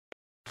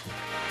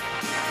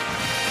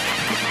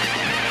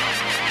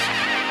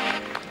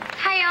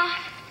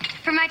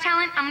For my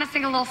talent, I'm gonna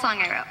sing a little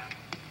song I wrote.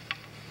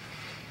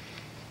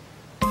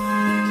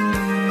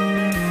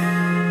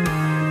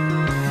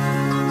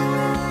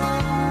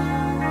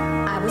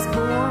 I was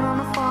born on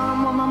a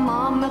farm while my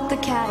mom milked the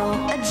cattle.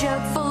 A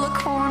jug full of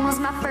corn was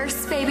my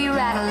first baby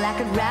rattle. I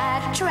could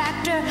ride a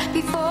tractor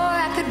before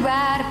I could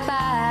ride a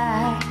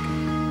bike.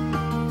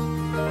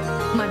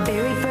 My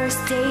very first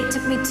date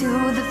took me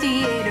to the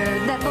theater.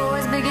 That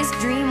boy's biggest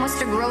dream was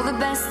to grow the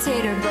best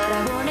tater, but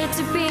I wanted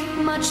to be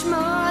much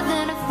more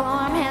than a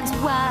farmhand's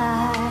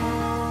wife.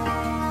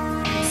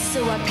 So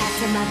I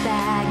packed in my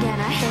bag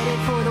and I headed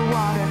for the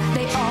water.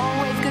 They all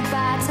waved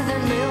goodbye to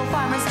their little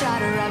farmer's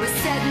daughter. I was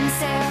setting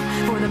sail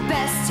for the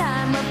best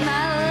time of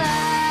my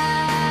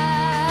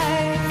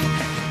life.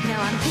 Now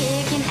I'm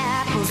picking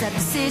apples at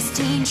the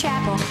Sistine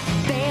Chapel,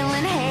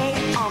 baling hay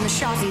on the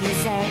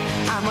Champs-Élysées.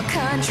 I'm a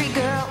country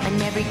girl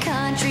in every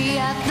country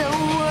of the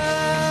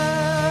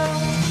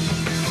world.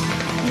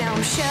 Now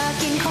I'm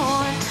shucking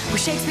corn where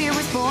Shakespeare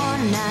was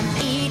born, and I'm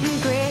eating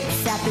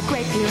grapes at the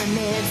Great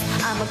Pyramids.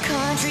 I'm a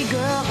country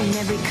girl in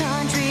every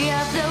country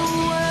of the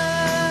world.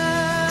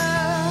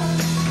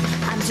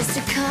 I'm just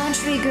a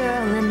country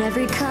girl in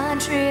every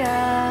country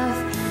of